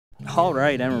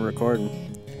Alright, I'm recording.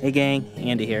 Hey gang,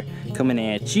 Andy here, coming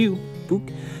at you, book,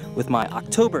 with my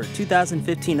October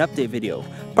 2015 update video,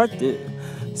 part 2.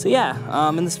 So yeah,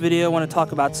 in this video I want to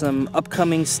talk about some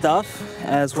upcoming stuff,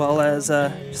 as well as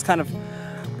just kind of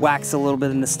wax a little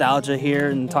bit of nostalgia here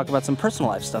and talk about some personal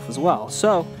life stuff as well.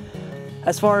 So,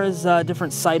 as far as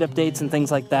different site updates and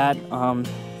things like that,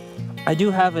 I do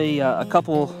have a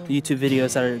couple YouTube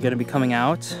videos that are going to be coming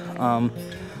out.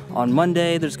 On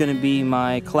Monday, there's going to be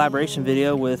my collaboration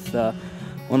video with one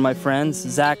of my friends,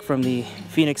 Zach from the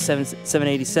Phoenix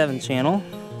 787 channel.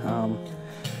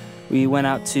 We went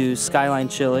out to Skyline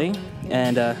Chili,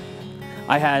 and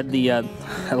I had the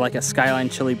like a Skyline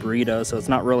Chili burrito, so it's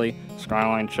not really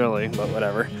Skyline Chili, but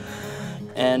whatever.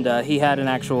 And he had an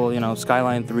actual,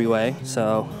 Skyline three-way,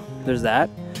 so there's that.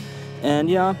 And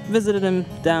yeah, visited him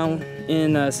down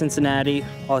in Cincinnati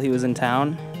while he was in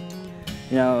town.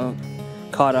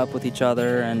 Caught up with each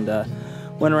other and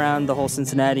went around the whole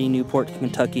Cincinnati, Newport,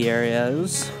 Kentucky area. It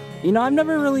was, I've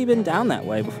never really been down that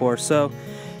way before, so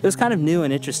it was kind of new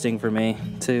and interesting for me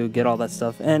to get all that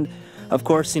stuff. And of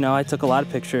course, I took a lot of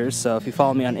pictures, so if you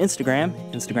follow me on Instagram,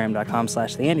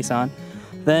 instagram.com/TheAndySan,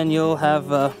 then you'll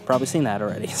have probably seen that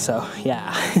already. So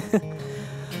yeah.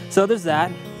 So there's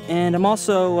that. And I'm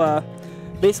also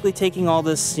basically taking all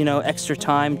this, extra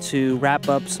time to wrap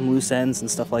up some loose ends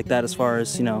and stuff like that, as far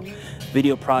as,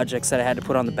 video projects that I had to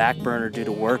put on the back burner due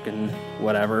to work and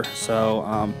whatever. So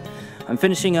I'm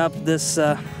finishing up this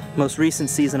most recent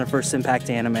season of First Impact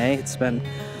Anime. It's been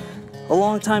a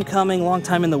long time coming, long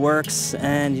time in the works,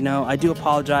 and I do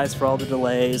apologize for all the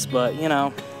delays, but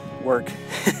work.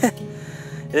 It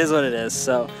is what it is.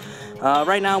 So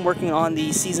right now I'm working on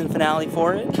the season finale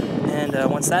for it, and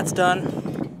once that's done,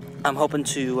 I'm hoping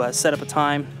to set up a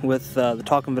time with the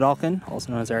Talkin' Vidalkin,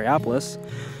 also known as Areopolis,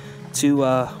 to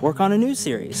work on a new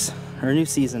series, or a new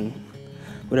season,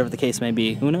 whatever the case may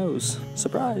be. Who knows?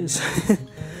 Surprise!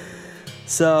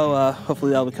 So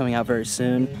hopefully that'll be coming out very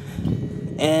soon.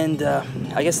 And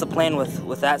I guess the plan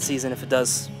with that season, if it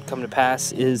does come to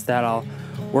pass, is that I'll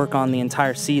work on the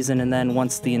entire season, and then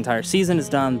once the entire season is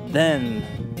done, then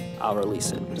I'll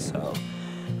release it. So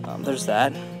there's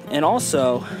that. And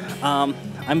also,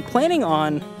 I'm planning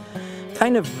on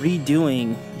kind of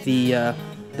redoing the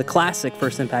classic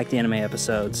First Impact Anime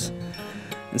episodes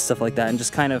and stuff like that, and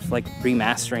just kind of like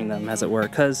remastering them, as it were,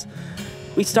 because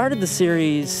we started the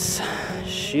series,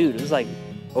 shoot, it was like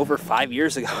over 5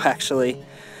 years ago, actually.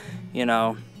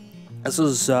 This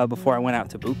was before I went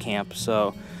out to boot camp,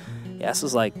 so yeah, this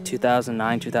was like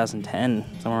 2009, 2010,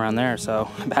 somewhere around there, so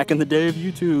back in the day of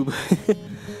YouTube.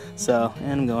 So,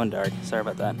 and I'm going dark, sorry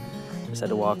about that, just had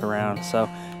to walk around. So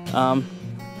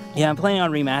yeah, I'm planning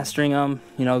on remastering them,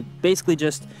 basically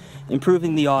just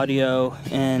improving the audio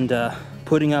and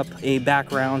putting up a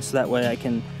background so that way I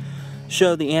can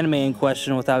show the anime in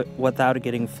question without it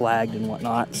getting flagged and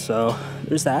whatnot. So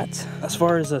there's that. As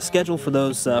far as a schedule for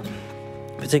those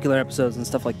particular episodes and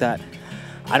stuff like that,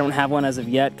 I don't have one as of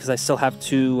yet, because I still have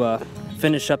to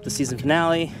finish up the season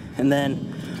finale, and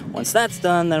then once that's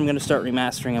done, then I'm going to start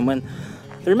remastering them. When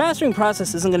the remastering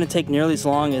process isn't going to take nearly as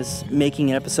long as making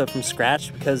an episode from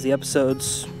scratch, because the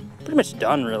episode's pretty much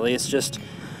done, really. It's just,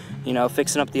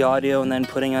 fixing up the audio and then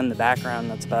putting on the background.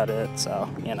 That's about it. So,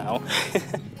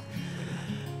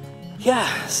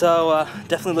 yeah, so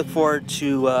definitely look forward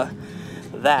to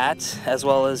that, as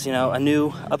well as, a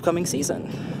new upcoming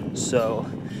season. So,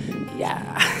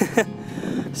 yeah.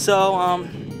 So,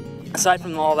 aside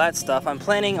from all that stuff, I'm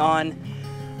planning on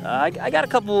I got a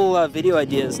couple video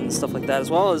ideas and stuff like that,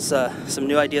 as well as some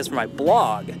new ideas for my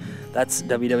blog. That's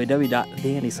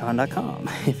www.TheAndySan.com,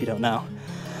 if you don't know.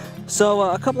 So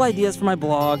a couple ideas for my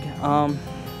blog.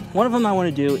 One of them I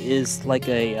want to do is like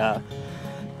a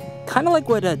kind of like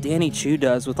what Danny Chu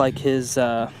does with like his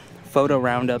photo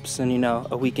roundups and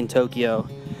a week in Tokyo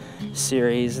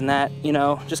series, and that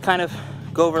just kind of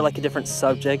go over like a different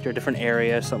subject or a different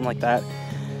area or something like that,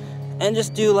 and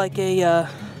just do like a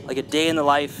day in the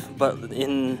life, but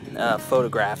in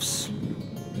photographs.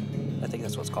 I think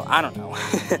that's what it's called. I don't know.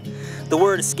 The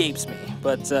word escapes me.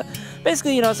 But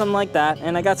basically, something like that.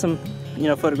 And I got some,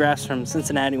 photographs from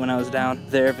Cincinnati when I was down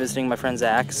there visiting my friend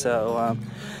Zach. So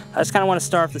I just kind of want to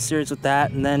start off the series with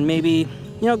that, and then maybe,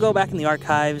 go back in the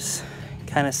archives,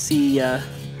 kind of see if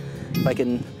I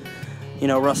can,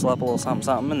 rustle up a little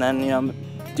something, and then,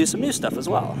 do some new stuff as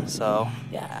well. So,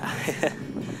 yeah.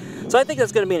 So I think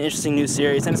that's going to be an interesting new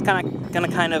series, and it's going to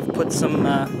kind of put some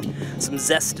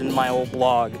zest in my old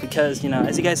blog, because,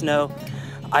 as you guys know,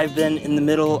 I've been in the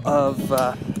middle of,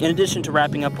 in addition to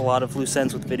wrapping up a lot of loose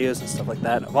ends with videos and stuff like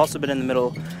that, I've also been in the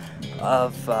middle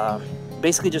of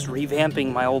basically just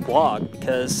revamping my old blog,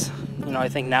 because, you know, I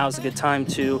think now is a good time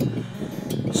to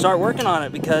start working on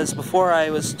it, because before I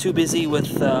was too busy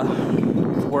with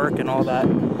work and all that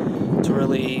to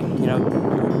really, you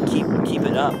know, keep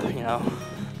it up, you know.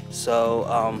 So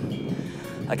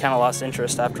I kind of lost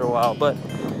interest after a while, but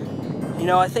you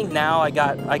know, I think now I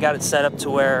got it set up to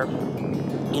where,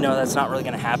 you know, that's not really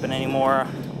going to happen anymore.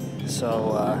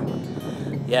 So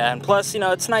yeah, and plus, you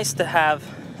know, it's nice to have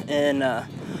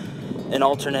an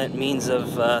alternate means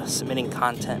of submitting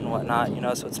content and whatnot, you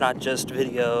know, so it's not just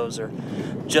videos or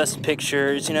just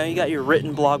pictures. You know, you got your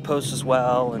written blog posts as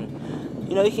well, and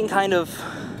you know, you can kind of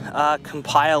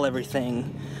compile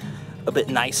everything a bit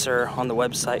nicer on the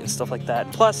website and stuff like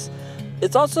that. Plus,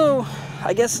 it's also,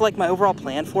 I guess, like, my overall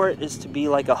plan for it is to be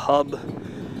like a hub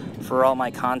for all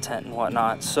my content and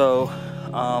whatnot. So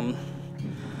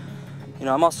you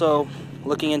know, I'm also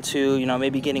looking into, you know,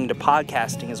 maybe getting into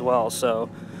podcasting as well, so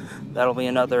that'll be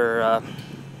another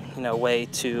you know, way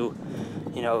to,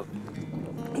 you know,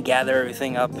 gather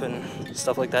everything up and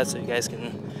stuff like that, so you guys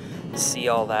can see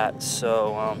all that.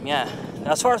 So yeah,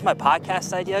 now as far as my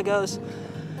podcast idea goes,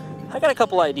 I got a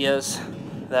couple ideas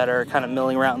that are kind of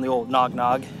milling around the old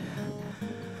nog.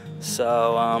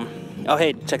 So oh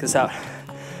hey, check this out.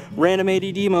 Random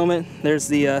ADD moment. There's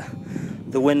the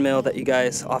windmill that you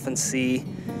guys often see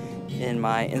in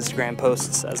my Instagram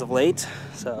posts as of late.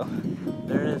 So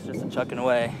there it is, just a chucking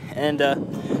away. And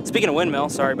speaking of windmill,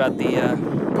 sorry about the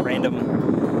random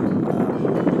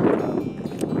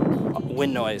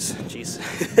wind noise. Jeez.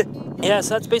 Yeah,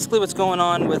 so that's basically what's going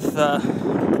on with the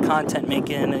content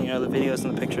making and, you know, the videos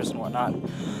and the pictures and whatnot.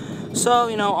 So,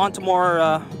 you know, on to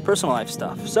more personal life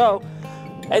stuff. So,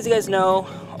 as you guys know,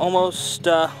 almost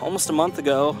a month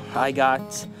ago, I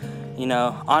got, you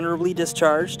know, honorably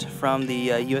discharged from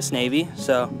the U.S. Navy.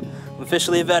 So, I'm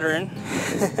officially a veteran.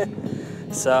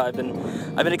 So I've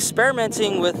been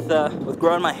experimenting with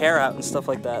growing my hair out and stuff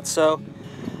like that. So,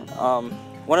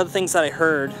 one of the things that I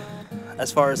heard,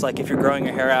 as far as like if you're growing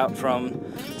your hair out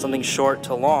from something short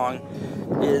to long,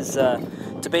 is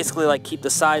to basically like keep the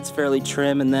sides fairly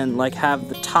trim and then like have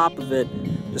the top of it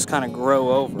just kind of grow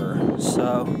over.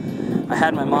 So I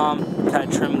had my mom kind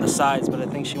of trim the sides, but I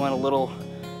think she went a little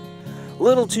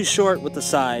too short with the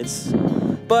sides.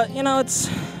 But you know,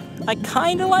 I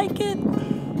kind of like it.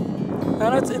 I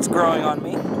know it's growing on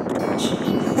me.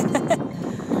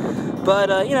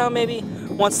 But you know, maybe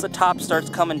once the top starts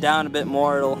coming down a bit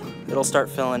more, it'll start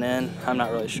filling in. I'm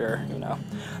not really sure, you know.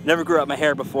 Never grew out my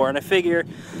hair before, and I figure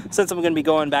since I'm going to be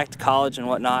going back to college and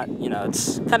whatnot, you know,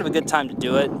 it's kind of a good time to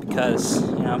do it, because,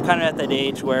 you know, I'm kind of at that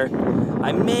age where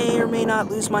I may or may not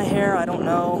lose my hair, I don't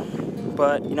know,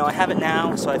 but, you know, I have it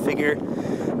now, so I figure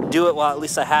do it while at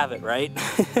least I have it, right?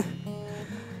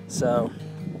 So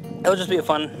it'll just be a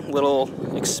fun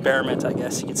little experiment, I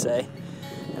guess you could say.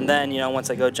 And then, you know,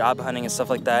 once I go job hunting and stuff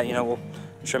like that, you know, we'll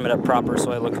trim it up proper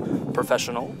so I look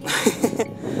professional.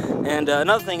 And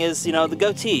another thing is, you know, the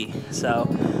goatee. So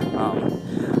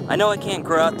I know I can't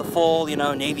grow out the full, you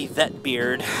know, Navy vet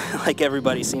beard like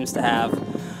everybody seems to have,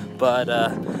 but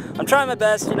I'm trying my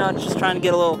best, you know, just trying to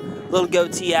get a little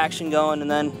goatee action going, and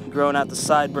then growing out the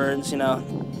sideburns, you know,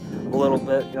 a little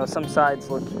bit. You know, some sides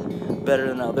look better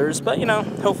than others, but, you know,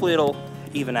 hopefully it'll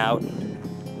even out,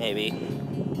 maybe.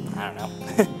 I don't know.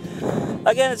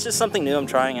 Again, it's just something new I'm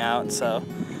trying out, so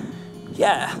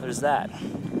yeah, there's that.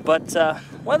 But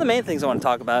one of the main things I want to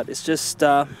talk about is just, you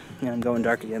know, I'm going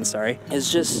dark again, sorry,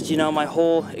 is just, you know, my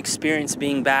whole experience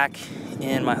being back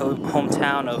in my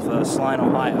hometown of Scallon,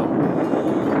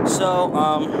 Ohio. So,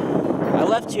 I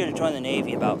left here to join the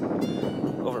Navy about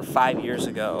over 5 years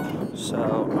ago.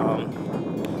 So,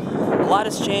 a lot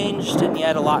has changed, and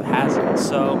yet a lot hasn't.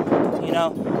 So, you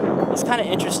know, it's kind of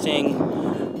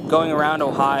interesting going around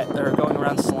Ohio, or going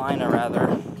around Scallon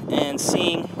rather, and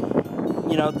seeing,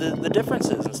 you know, the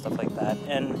differences and stuff like that.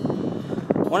 And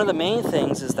one of the main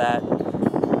things is that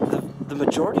the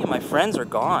majority of my friends are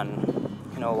gone.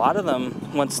 You know, a lot of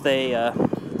them, once they,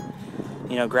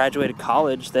 you know, graduated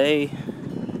college, they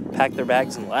packed their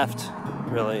bags and left,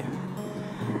 really.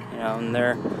 You know, and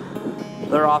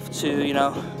they're off to, you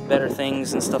know, better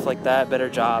things and stuff like that, better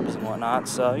jobs and whatnot.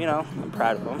 So, you know, I'm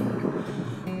proud of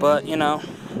them. But, you know,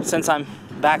 since I'm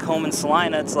back home in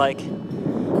Scallon, it's like,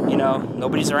 you know,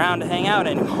 nobody's around to hang out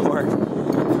anymore.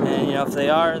 And, you know, if they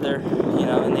are, they're, you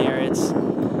know, in the area, it's,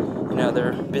 you know,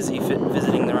 they're busy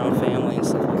visiting their own family and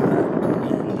stuff like that.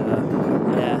 And,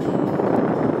 yeah.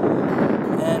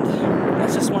 And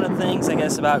that's just one of the things, I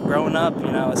guess, about growing up,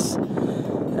 you know,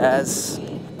 as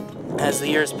the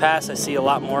years pass, I see a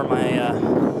lot more of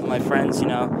my friends, you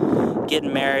know,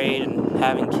 getting married and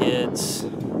having kids.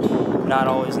 You not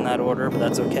always in that order, but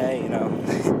that's okay, you know.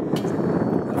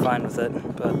 I'm fine with it.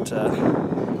 But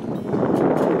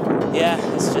yeah,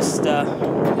 it's just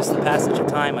the passage of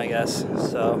time, I guess.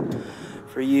 So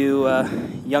for you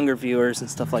younger viewers and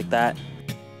stuff like that,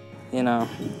 you know,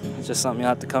 it's just something you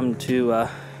have to come to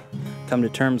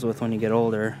terms with when you get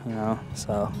older, you know.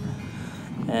 So,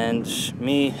 and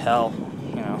me, hell,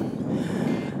 you know,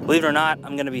 believe it or not,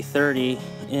 I'm gonna be 30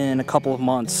 in a couple of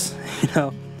months, you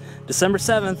know. December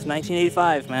 7th,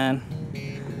 1985, man.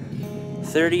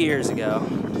 30 years ago.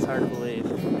 It's hard to believe.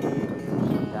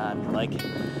 God, like,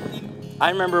 I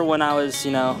remember when I was,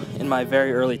 you know, in my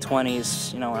very early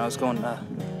 20s, you know, when I was going to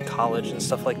college and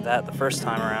stuff like that the first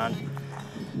time around.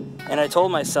 And I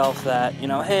told myself that, you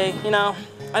know, hey, you know,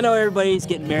 I know everybody's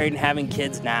getting married and having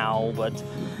kids now, but,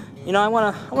 you know, I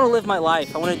wanna live my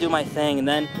life. I wanna do my thing, and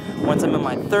then once I'm in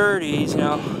my 30s, you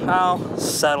know, I'll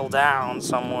settle down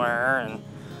somewhere and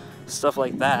stuff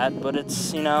like that. But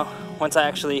it's, you know, once I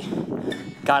actually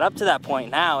got up to that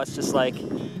point now, it's just like,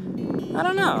 I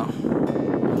don't know.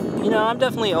 You know, I'm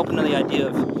definitely open to the idea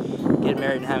of getting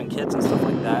married and having kids and stuff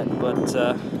like that, but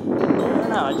I don't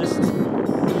know,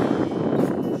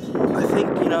 I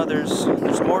think, you know,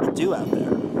 there's more to do out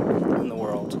there in the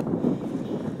world.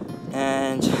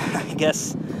 And I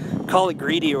guess call it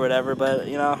greedy or whatever, but,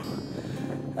 you know,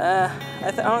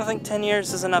 I don't think 10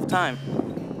 years is enough time,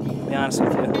 to be honest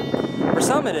with you. For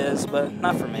some it is, but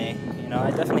not for me. You know,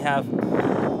 I definitely have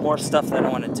more stuff that I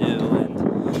want to do,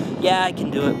 and yeah, I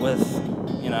can do it with,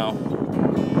 you know,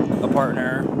 a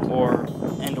partner or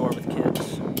with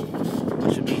kids,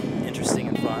 which would be interesting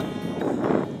and fun.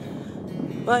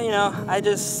 But, you know, I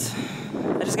just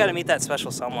got to meet that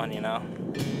special someone, you know,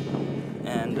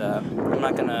 and I'm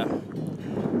not gonna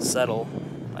settle,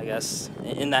 I guess,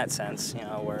 in that sense, you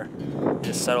know, where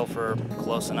just settle for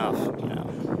close enough, you know.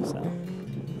 So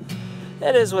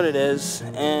it is what it is,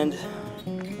 and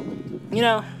you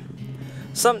know,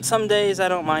 some days I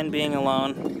don't mind being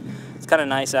alone. It's kind of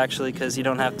nice actually, because you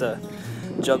don't have to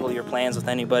juggle your plans with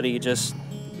anybody. You just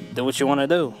do what you want to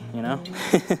do, you know.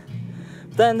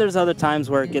 Then there's other times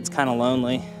where it gets kind of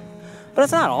lonely, but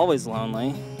it's not always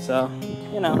lonely. So,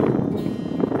 you know,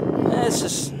 it's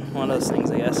just one of those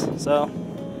things, I guess. So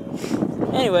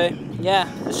anyway, yeah,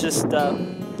 it's just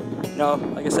you know,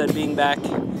 like I said, being back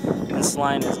in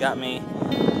Salina has got me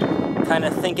kind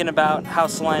of thinking about how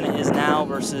Salina is now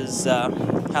versus how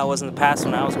it was in the past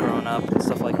when I was growing up and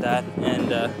stuff like that, and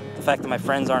the fact that my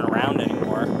friends aren't around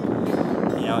anymore,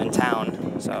 you know, in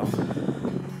town. So,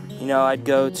 you know, I'd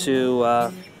go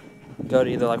to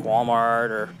either like Walmart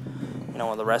or, you know,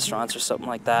 one of the restaurants or something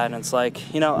like that, and it's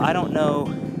like, you know, I don't know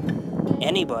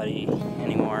anybody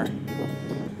anymore,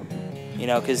 you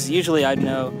know, because usually I'd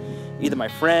know either my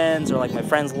friends or like my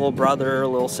friend's little brother or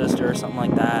little sister or something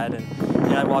like that, and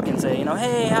you know, I'd walk in and say, you know,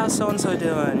 hey, how's so and so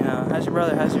doing? You know, how's your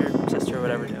brother, how's your sister or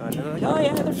whatever doing? And they're like, oh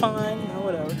yeah, they're fine, you know,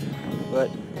 whatever. But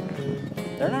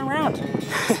they're not around.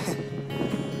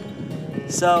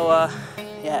 So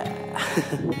yeah,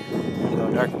 I'm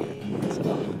going dark again.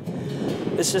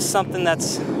 So it's just something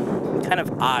that's kind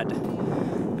of odd,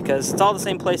 because it's all the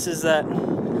same places that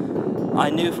I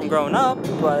knew from growing up,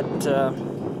 but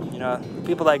you know,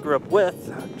 people that I grew up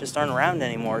with just aren't around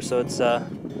anymore. So it's a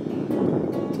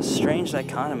strange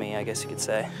dichotomy, I guess you could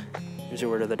say. Here's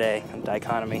your word of the day,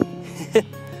 dichotomy.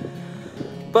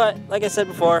 But like I said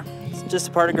before, it's just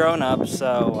a part of growing up.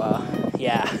 So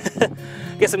yeah,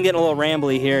 I guess I'm getting a little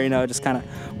rambly here, you know, just kind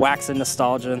of waxing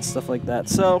nostalgia and stuff like that.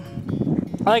 So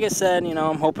like I said, you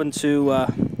know, I'm hoping to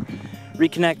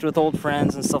reconnect with old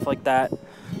friends and stuff like that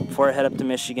before I head up to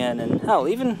Michigan. And hell,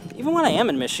 even when I am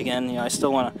in Michigan, you know, I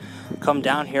still want to come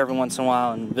down here every once in a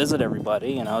while and visit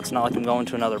everybody. You know, it's not like I'm going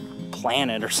to another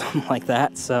planet or something like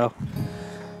that. So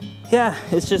yeah,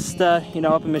 it's just you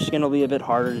know, up in Michigan it'll be a bit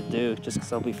harder to do just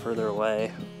because I'll be further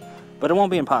away, but it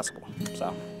won't be impossible.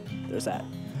 So there's that.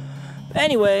 But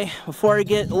anyway, before I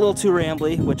get a little too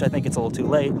rambly, which I think it's a little too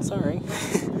late, sorry,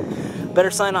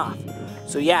 better sign off.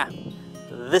 So yeah,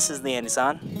 this is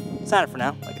TheAndySan. Sign up for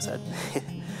now, like I said.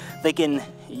 Thanking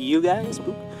you guys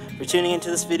for tuning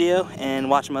into this video and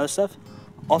watching my other stuff.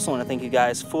 Also want to thank you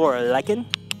guys for liking,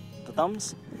 the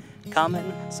thumbs,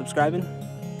 commenting, subscribing,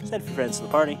 send for friends to the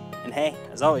party, and hey,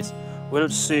 as always, we'll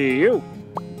see you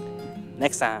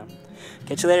next time.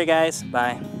 Catch you later, guys.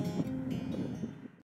 Bye.